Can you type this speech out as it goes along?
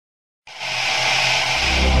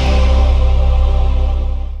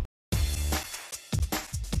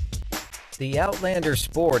The Outlander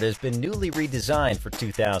Sport has been newly redesigned for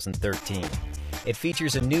 2013. It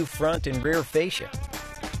features a new front and rear fascia,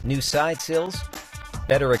 new side sills,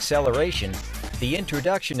 better acceleration, the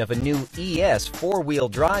introduction of a new ES four-wheel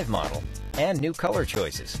drive model, and new color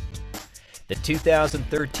choices. The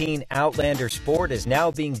 2013 Outlander Sport is now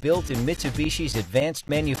being built in Mitsubishi's advanced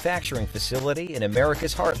manufacturing facility in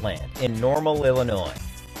America's heartland in Normal, Illinois.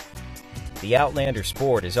 The Outlander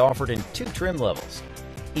Sport is offered in two trim levels: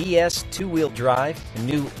 ES two-wheel drive,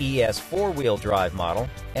 new ES four-wheel drive model,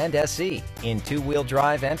 and SE in two-wheel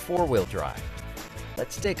drive and four-wheel drive.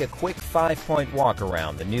 Let's take a quick 5-point walk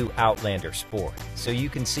around the new Outlander Sport so you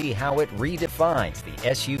can see how it redefines the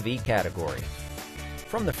SUV category.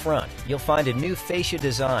 From the front, you'll find a new fascia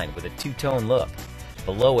design with a two-tone look.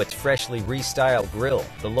 Below its freshly restyled grille,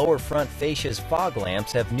 the lower front fascia's fog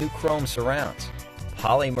lamps have new chrome surrounds.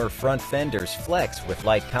 Polymer front fenders flex with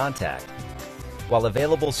light contact, while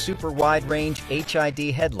available super wide-range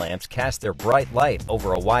HID headlamps cast their bright light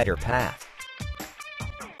over a wider path.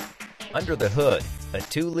 Under the hood, a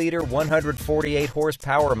 2-liter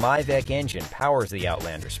 148-horsepower MyVec engine powers the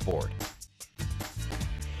Outlander Sport.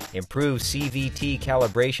 Improved CVT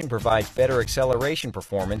calibration provides better acceleration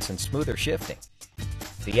performance and smoother shifting.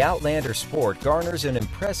 The Outlander Sport garners an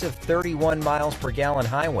impressive 31 miles per gallon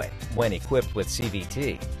highway when equipped with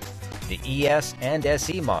CVT. The ES and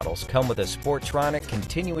SE models come with a Sportronic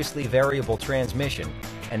continuously variable transmission,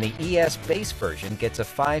 and the ES base version gets a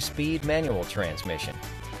 5-speed manual transmission.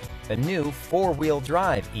 A new 4-wheel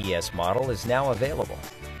drive ES model is now available.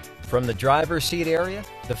 From the driver's seat area,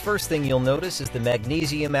 the first thing you'll notice is the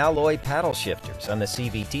magnesium alloy paddle shifters on the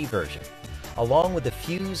CVT version, along with the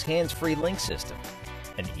Fuse hands-free link system,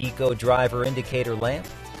 an Eco driver indicator lamp,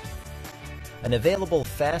 an available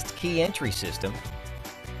fast key entry system,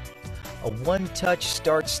 a one-touch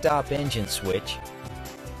start-stop engine switch,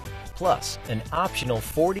 plus an optional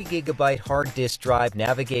 40-gigabyte hard disk drive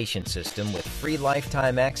navigation system with free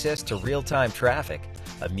lifetime access to real-time traffic,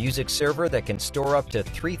 a music server that can store up to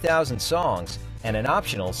 3,000 songs, and an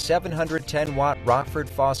optional 710-watt Rockford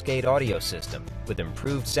Fosgate audio system with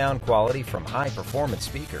improved sound quality from high-performance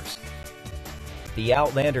speakers. The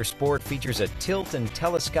Outlander Sport features a tilt and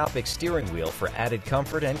telescopic steering wheel for added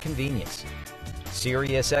comfort and convenience.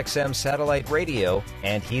 Sirius XM satellite radio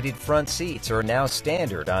and heated front seats are now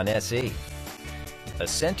standard on SE. A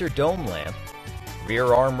center dome lamp, rear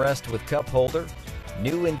armrest with cup holder,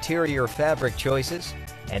 new interior fabric choices,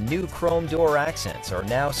 and new chrome door accents are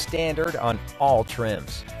now standard on all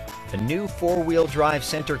trims. A new 4-wheel drive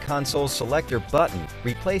center console selector button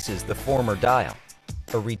replaces the former dial.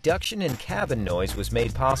 A reduction in cabin noise was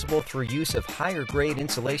made possible through use of higher-grade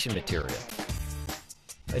insulation material.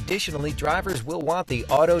 Additionally, drivers will want the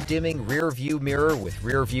auto-dimming rear-view mirror with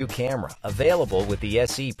rear-view camera available with the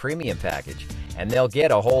SE Premium package, and they'll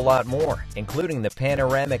get a whole lot more, including the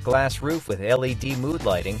panoramic glass roof with LED mood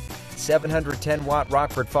lighting, 710-watt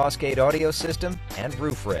Rockford Fosgate audio system, and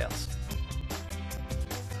roof rails.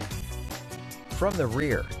 From the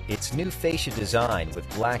rear, its new fascia design with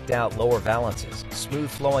blacked-out lower valances,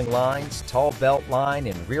 smooth-flowing lines, tall belt line,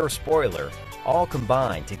 and rear spoiler all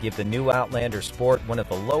combine to give the new Outlander Sport one of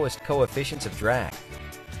the lowest coefficients of drag.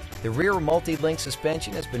 The rear multi-link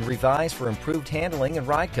suspension has been revised for improved handling and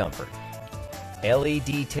ride comfort.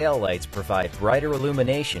 LED taillights provide brighter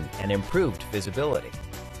illumination and improved visibility.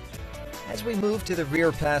 As we move to the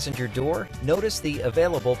rear passenger door, notice the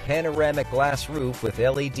available panoramic glass roof with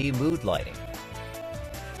LED mood lighting.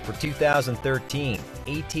 For 2013,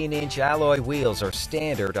 18-inch alloy wheels are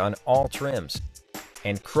standard on all trims,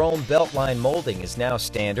 and chrome beltline molding is now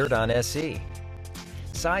standard on SE.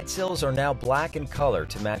 Side sills are now black in color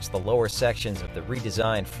to match the lower sections of the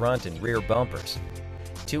redesigned front and rear bumpers.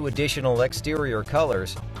 Two additional exterior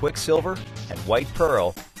colors, Quicksilver and White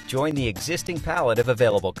Pearl, join the existing palette of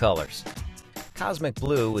available colors. Cosmic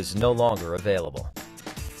Blue is no longer available.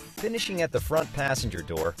 Finishing at the front passenger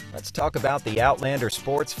door, let's talk about the Outlander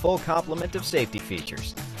Sport's full complement of safety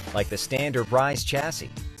features, like the standard rise chassis,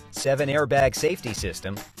 7-airbag safety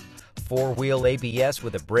system, 4-wheel ABS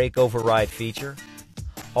with a brake override feature,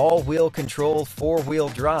 all-wheel control 4-wheel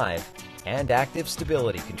drive, and active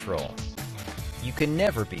stability control. You can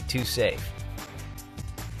never be too safe.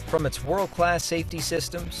 From its world-class safety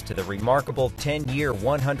systems to the remarkable 10-year,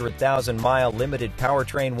 100,000-mile limited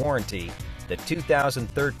powertrain warranty, the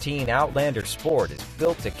 2013 Outlander Sport is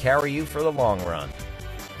built to carry you for the long run.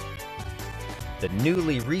 The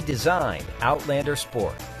newly redesigned Outlander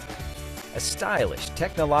Sport. A stylish,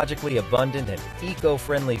 technologically abundant, and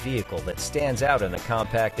eco-friendly vehicle that stands out in the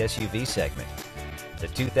compact SUV segment. The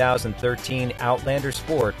 2013 Outlander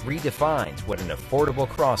Sport redefines what an affordable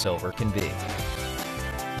crossover can be.